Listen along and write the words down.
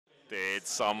Did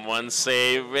someone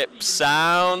say rip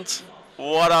sound?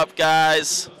 What up,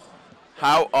 guys?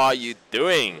 How are you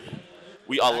doing?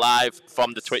 We are live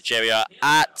from the Twitch area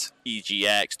at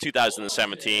EGX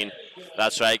 2017.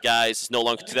 That's right, guys. It's no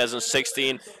longer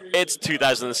 2016. It's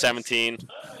 2017.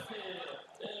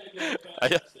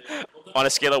 On a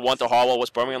scale of 1 to horrible, what's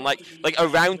Birmingham like? Like,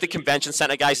 around the convention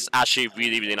center, guys, it's actually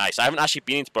really, really nice. I haven't actually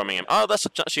been into Birmingham. Oh, that's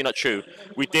actually not true.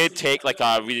 We did take, like,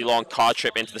 a really long car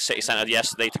trip into the city center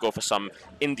yesterday to go for some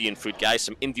Indian food, guys.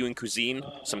 Some Indian cuisine,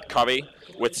 some curry,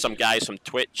 with some guys from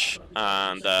Twitch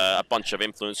and a bunch of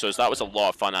influencers. That was a lot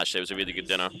of fun, actually. It was a really good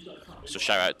dinner. So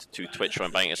shout out to Twitch for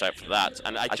inviting us out for that.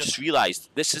 And I just realized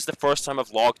this is the first time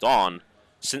I've logged on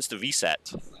since the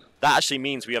reset. That actually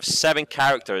means we have 7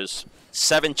 characters,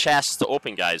 7 chests to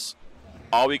open, guys.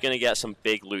 Are we going to get some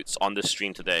big loots on this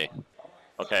stream today?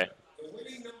 Okay.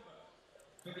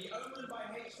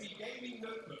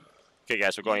 Okay,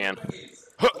 guys, we're going in.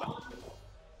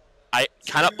 I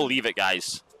cannot believe it,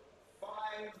 guys.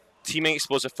 Teaming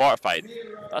explosive fortified.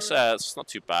 That's not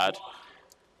too bad.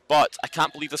 But I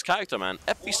can't believe this character, man.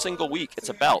 Every single week, it's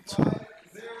a belt.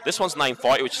 This one's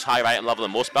 940, which is higher item level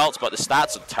than most belts, but the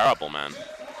stats are terrible, man.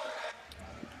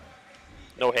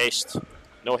 No haste.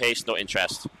 No haste, no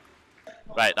interest.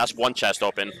 Right, that's one chest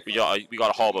open. We got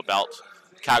a horrible belt.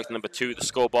 Character number 2, the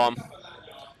Skull Bomb.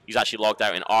 He's actually logged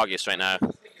out in August right now. We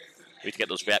need to get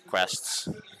those rep quests.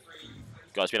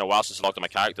 God, it's been a while since I logged on my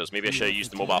characters. Maybe I should have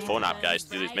used the mobile phone app, guys,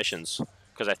 to do these missions.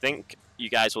 Because I think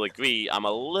you guys will agree I'm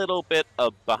a little bit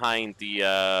behind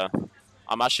the...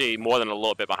 I'm actually more than a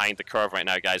little bit behind the curve right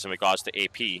now, guys, in regards to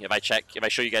AP. If I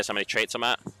show you guys how many traits I'm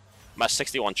at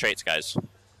 61 traits, guys.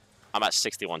 I'm at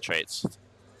 61 traits.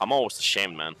 I'm almost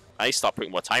ashamed, man. I need to start putting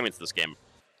more time into this game.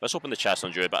 Let's open the chest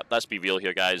on Druid, but let's be real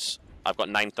here, guys. I've got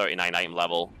 939 item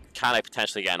level. Can I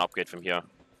potentially get an upgrade from here?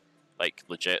 Like,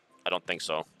 legit? I don't think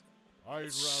so.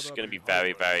 It's going to be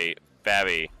very, very,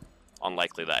 very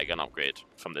unlikely that I get an upgrade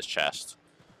from this chest.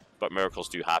 But miracles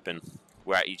do happen.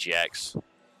 We're at EGX.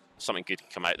 Something good can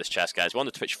come out of this chest, guys. We're on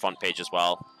the Twitch front page as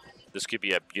well. This could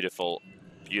be a beautiful,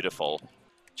 beautiful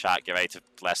chat. Get ready to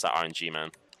bless that RNG,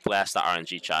 man. Bless that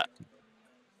RNG, chat.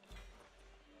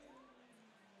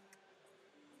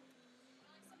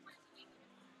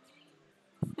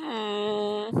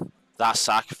 That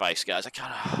sacrifice, guys. I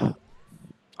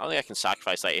don't think I can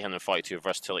sacrifice that 842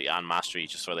 versatility and mastery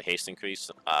just for the haste increase.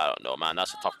 I don't know, man.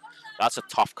 That's a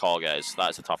tough call, guys.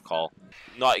 That is a tough call.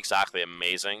 Not exactly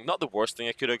amazing. Not the worst thing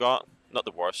I could have got. Not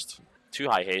the worst. Too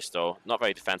high haste, though. Not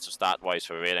very defensive stat-wise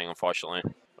for rating, unfortunately.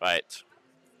 Right.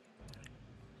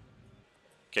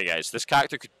 Okay, guys. This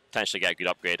character could potentially get a good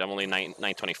upgrade. I'm only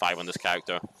 925 on this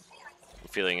character. I'm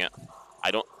feeling it.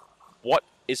 What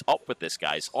is up with this,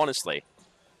 guys? Honestly.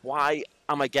 Why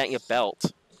am I getting a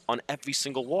belt on every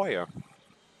single warrior?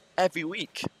 Every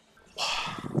week.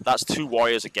 That's 2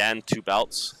 warriors again, 2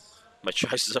 belts. My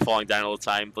choices are falling down all the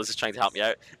time. Blizz is trying to help me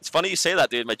out. It's funny you say that,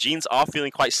 dude. My jeans are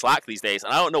feeling quite slack these days,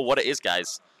 and I don't know what it is,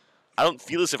 guys. I don't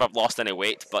feel as if I've lost any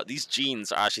weight, but these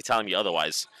jeans are actually telling me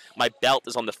otherwise. My belt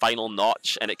is on the final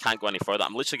notch, and it can't go any further.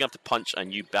 I'm literally going to have to punch a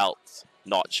new belt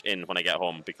notch in when I get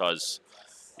home, because,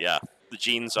 yeah, the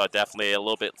jeans are definitely a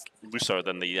little bit looser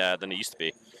than they used to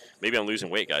be. Maybe I'm losing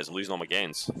weight, guys. I'm losing all my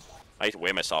gains. I need to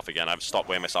weigh myself again. I've stopped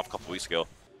weighing myself a couple of weeks ago.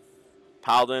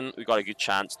 Paladin, we got a good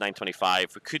chance,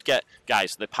 925. We could get...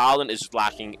 Guys, the Paladin is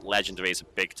lacking legendaries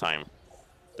big time.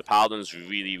 The Paladin's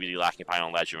really, really lacking behind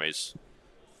on legendaries.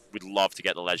 We'd love to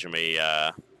get the legendary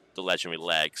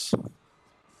legs.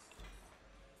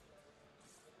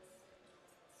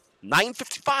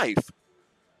 955!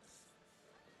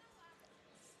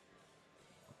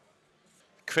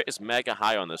 Crit is mega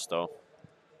high on this, though.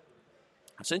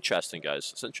 It's interesting, guys.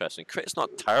 It's interesting. Crit's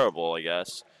not terrible, I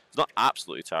guess. It's not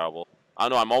absolutely terrible. I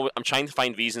don't know. I'm trying to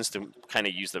find reasons to kind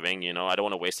of use the ring. You know, I don't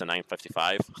want to waste a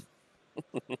 955.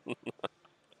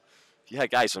 Yeah,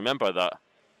 guys, remember that.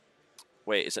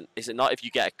 Wait, is it not if you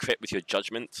get a crit with your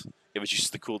judgment? It reduces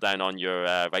the cooldown on your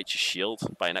righteous shield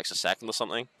by an extra second or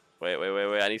something. Wait.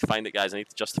 I need to find it, guys. I need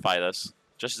to justify this.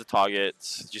 Just as the target,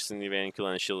 just in the remaining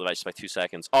cooldown and shield righteous by 2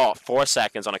 seconds. Oh, 4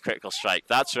 seconds on a critical strike.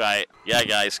 That's right. Yeah,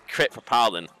 guys, crit for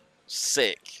Paladin.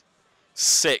 Sick.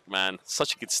 Sick, man.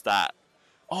 Such a good stat.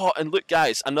 Oh, and look,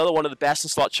 guys, another one of the best in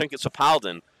slot trinkets for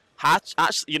Paladin.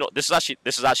 Actually, you know, this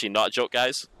is actually not a joke,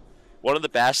 guys. One of the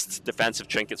best defensive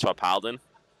trinkets for Paladin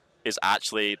is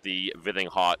actually the Writhing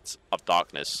Heart of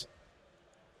Darkness.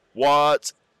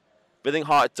 What? Writhing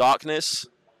Heart of Darkness?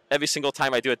 Every single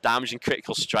time I do a damaging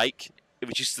critical strike, it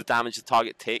reduces the damage the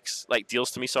target takes, like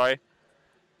deals to me. Sorry.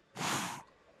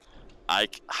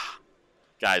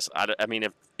 Guys, I mean,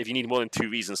 if you need more than 2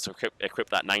 reasons to equip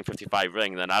that 955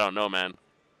 ring, then I don't know, man.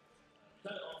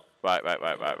 Right.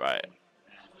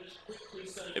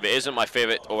 If it isn't my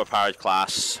favorite overpowered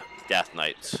class, Death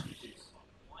Knight.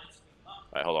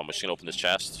 Right, hold on. We're just gonna open this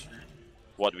chest.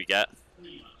 What do we get?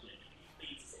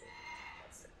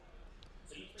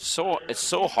 So it's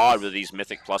so hard with these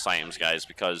Mythic Plus items, guys,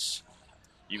 because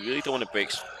you really don't want to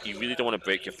break. You really don't want to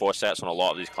break your 4 sets on a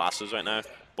lot of these classes right now.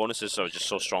 Bonuses are just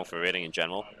so strong for raiding in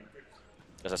general,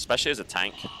 because especially as a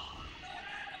tank,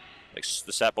 like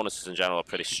the set bonuses in general are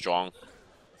pretty strong.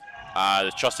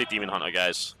 The trusty Demon Hunter,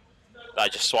 guys, that I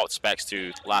just swapped specs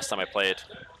to last time I played.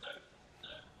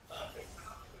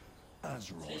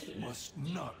 Azeroth must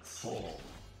not fall.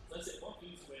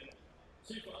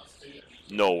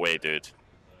 No way, dude.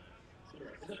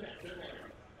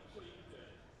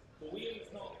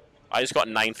 I just got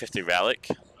 950 relic,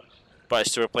 but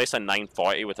it's to replace a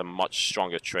 940 with a much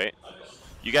stronger trait.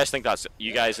 You guys think that's,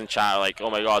 you guys in chat are like, oh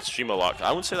my god, streamer luck. I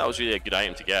wouldn't say that was really a good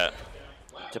item to get.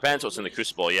 Depends what's in the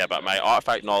Crucible, yeah, but my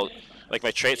artifact knowledge, like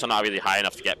my traits are not really high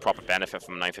enough to get proper benefit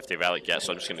from 950 relic yet,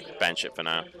 so I'm just going to bench it for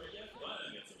now.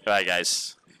 Alright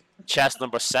guys, chest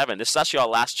number 7. This is actually our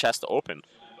last chest to open.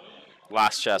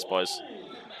 Last chest, boys.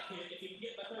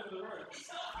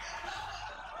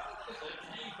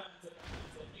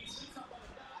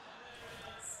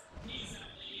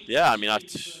 Yeah, I mean,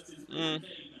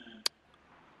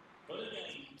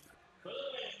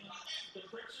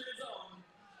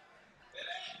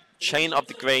 Chain of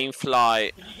the Green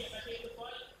Flight.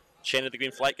 Chain of the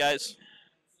Green Flight, guys.